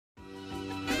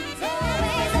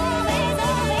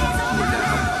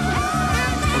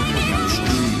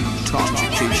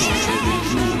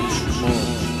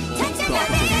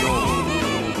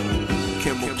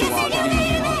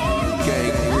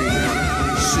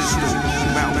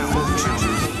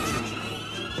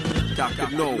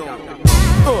Dr. No.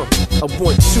 I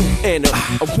want two and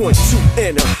I want two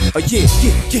and yeah.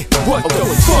 What the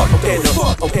fuck? And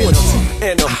I want two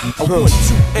and I want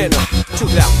two and too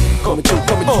loud. Coming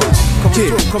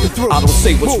through. I don't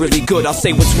say what's really good, I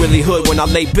say what's really hood. When I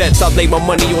lay bets, I lay my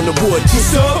money on the wood.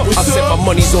 I set my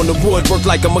money's on the wood, work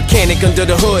like a mechanic under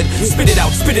the hood. Spit it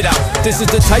out, spit it out. This is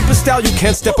the type of style you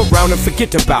can't step around and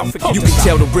forget about. You can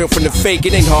tell the real from the fake,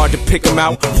 it ain't hard to pick them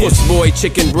out. Puss boy,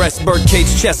 chicken breast,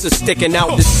 birdcage, chest is sticking out.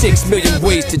 There's 6 million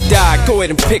ways to die, go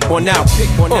ahead and pick one out.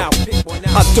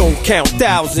 I don't count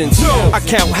thousands, I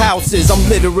count houses, I'm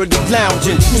literally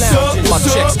lounging. My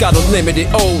checks got unlimited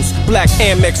O's, black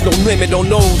Amex, no limit on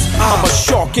those. I'm a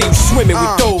shark, ain't swimming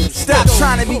with those. Stop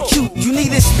trying to be cute, you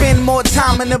need to spend more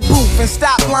time in the booth and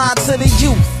stop lying to the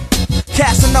youth.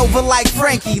 Casanova like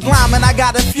Frankie, Lyman, I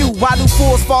got a few. Why do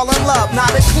fools fall in love? Not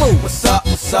a clue. What's up,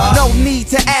 what's up? No need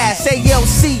to ask,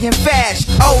 ALC and Fash.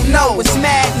 Oh no, it's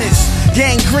madness.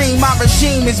 Gangrene, my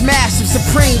regime is massive,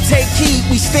 supreme. Take heed,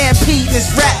 we stampede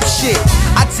this rap shit.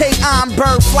 I take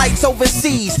bird flights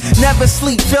overseas, never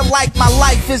sleep, feel like my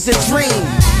life is a dream.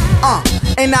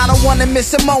 And I don't wanna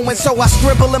miss a moment, so I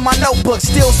scribble in my notebook,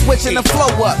 still switching the flow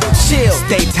up. Chill.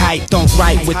 Stay tight, don't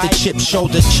write with the chip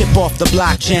shoulder. Chip off the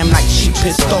block, jam like cheap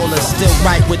pistolas. Still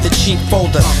write with the cheap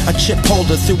folder. A chip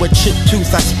holder through a chip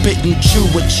tooth, I spit and chew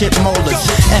with chip molars.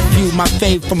 F you, my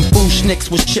fave from Bushnicks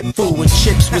was chip food. When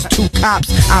chips was 2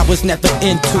 cops, I was never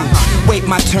into. Wait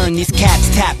my turn, these cats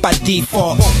tap by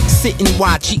default. Sit and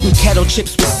watch, eating kettle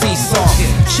chips with sea salt.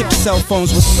 Chip cell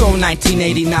phones was so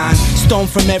 1989. Stone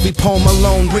from every poem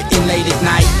alone, written late at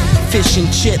night. Fish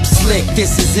and chips, slick,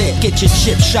 this is it. Get your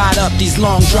chip shot up, these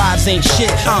long drives ain't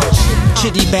shit.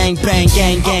 Chitty bang bang,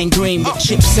 gangrene with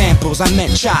chip samples. I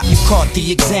meant chop, you caught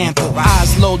the example.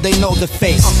 Eyes low, they know the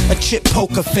face. A chip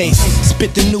poker face.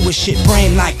 Spit the newest shit,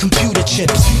 brain like computer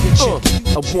chips.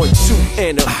 I want two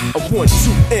and I want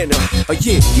two and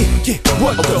yeah.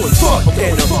 What the fuck?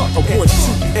 And I want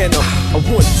two and I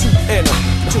want two and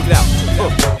too loud.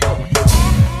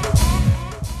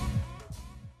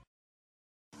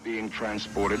 Being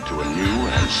transported to a new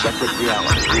and separate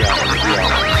reality.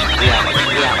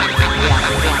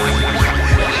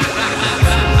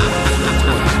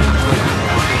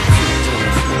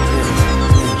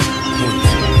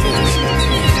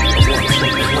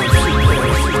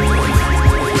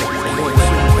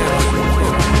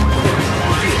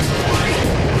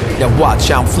 Now watch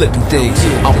how I'm flipping things.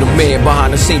 I'm the man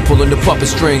behind the scene pulling the puppet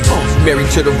strings. Married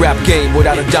to the rap game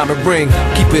without a diamond ring.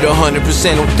 Keep it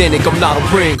 100% authentic, I'm not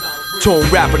a ring. Tone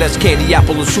rapper, that's candy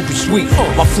apple and super sweet.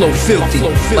 My flow filthy,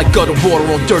 like gutter water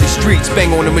on dirty streets.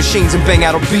 Bang on the machines and bang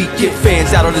out a beat. Get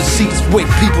fans out of the seats, wake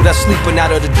people that's sleeping out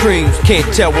of the dreams. Can't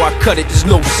tell where I cut it, there's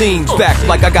no seams. Back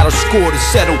like I got a score to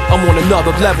settle, I'm on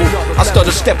another level. I start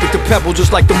to step with the pebble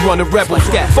just like them running rebels.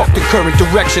 Fuck the current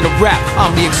direction of rap,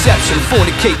 I'm the exception.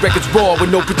 Fornicate records raw with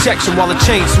no protection while a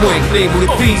chain swing. Namely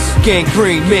peace,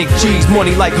 gangrene, make G's.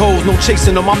 Money like hoes, no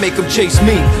chasing them, I make them chase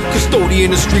me. Custodian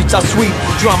in the streets, I sweep,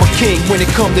 drama king. When it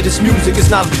comes to this music, it's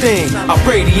not a thing. I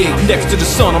radiate next to the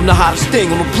sun, I'm the hottest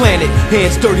thing on the planet.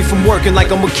 Hands dirty from working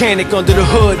like a mechanic under the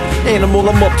hood. Animal,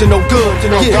 I'm up to no good.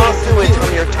 Raw sewage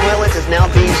from your toilet is now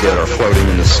being That are floating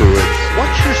in the sewage. What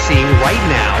you're seeing right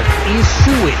now is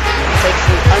sewage. takes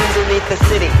you underneath the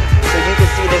city, so you can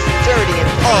see this dirty and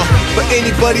For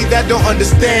anybody that don't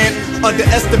understand,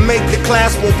 underestimate the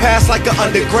class, won't pass like an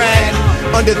undergrad.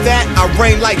 Under that, I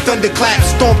reign like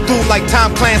thunderclaps, storm through like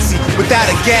Tom Clancy without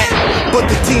a gat. But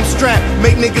the team strap,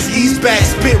 make niggas ease back.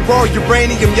 Spit raw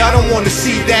uranium, y'all don't wanna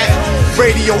see that.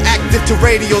 Radioactive to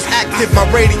radios active, my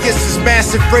radius is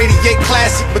massive. Radiate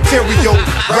classic material,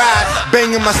 ride,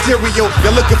 banging my stereo.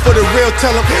 You're looking for the real,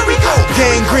 tell them, here we go.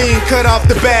 Gangrene, cut off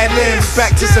the bad limbs,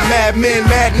 back to some madmen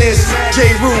madness. J.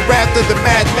 Rue, after the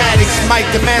mathematics, Mike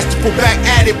the masterful back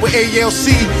at it with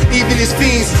ALC. Even his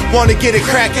fiends wanna get a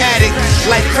crack addict.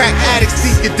 Like crack addicts,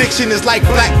 the addiction is like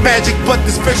black magic, but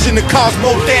this fiction to cause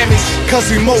more damage. Cause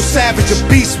we more savage, a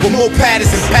beast with more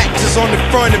patterns and patches on the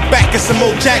front and back and some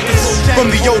old jackets from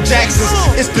the old Jacksons.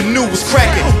 It's the newest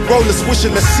cracking. Rollers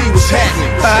wishing, let's see what's happening.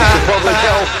 Public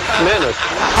health menace.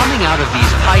 Coming out of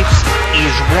these pipes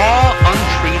is raw,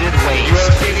 untreated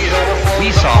waste.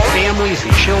 We saw families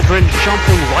and children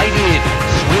jumping right in,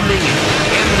 swimming in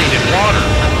contaminated water.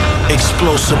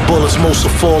 Explosive bullets, most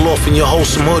will fall off in your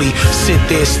wholesome hoodie. Sit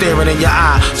there staring in your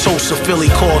eye. Toast of Philly,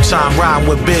 call time, riding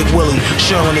with Big Willie.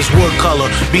 Showing his wood color.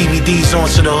 BBD's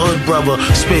onto the hood, brother.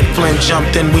 Spit flint,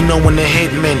 jumped in, we know when the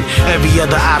hitmen. Every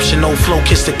other option, no flow,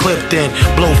 kiss the clip then.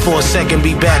 Blow for a second,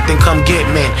 be back, then come get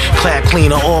men. Clap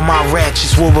cleaner, all my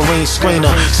ratchets, Wolverine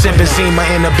screener. Sippin' Zima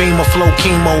in the beamer, flow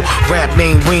chemo. Rap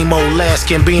name Remo, last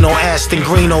Gambino, Aston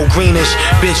Greeno, greenish.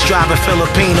 Bitch driving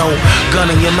Filipino. Gun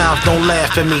in your mouth, don't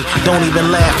laugh at me. Don't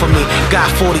even laugh at me.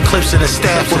 Got 40 clips of the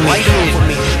staff with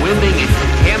me. Swimming in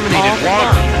contaminated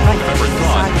water. Whoever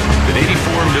thought that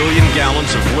 84 million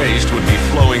gallons of waste would be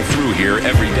flowing through here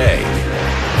every day?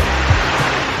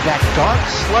 That dark,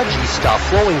 sludgy stuff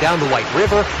flowing down the White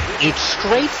River, it's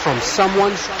straight from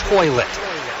someone's toilet.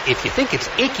 If you think it's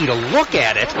icky to look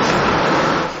at it,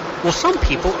 well, some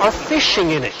people are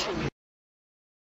fishing in it.